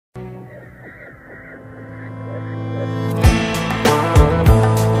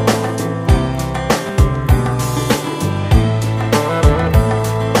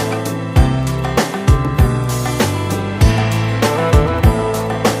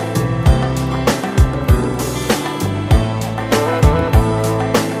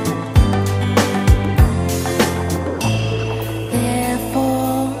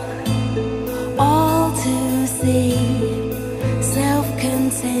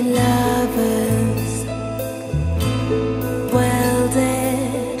between lovers,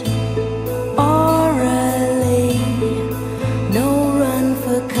 welded orally, no run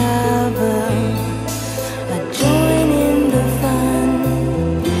for cover. I'd join in the fun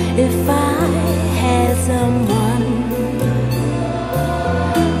if I had someone,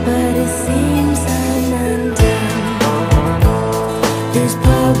 but it seems I'm undone. These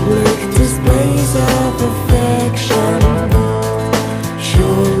public displays of affection,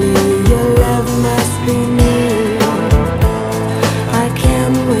 surely your love must be new. I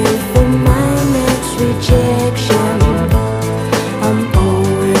can't wait for my next rejection. I'm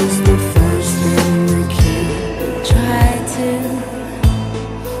always the first in the queue. Try to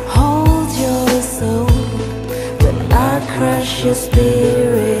hold your soul, but I crush your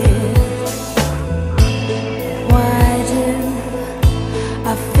spirit.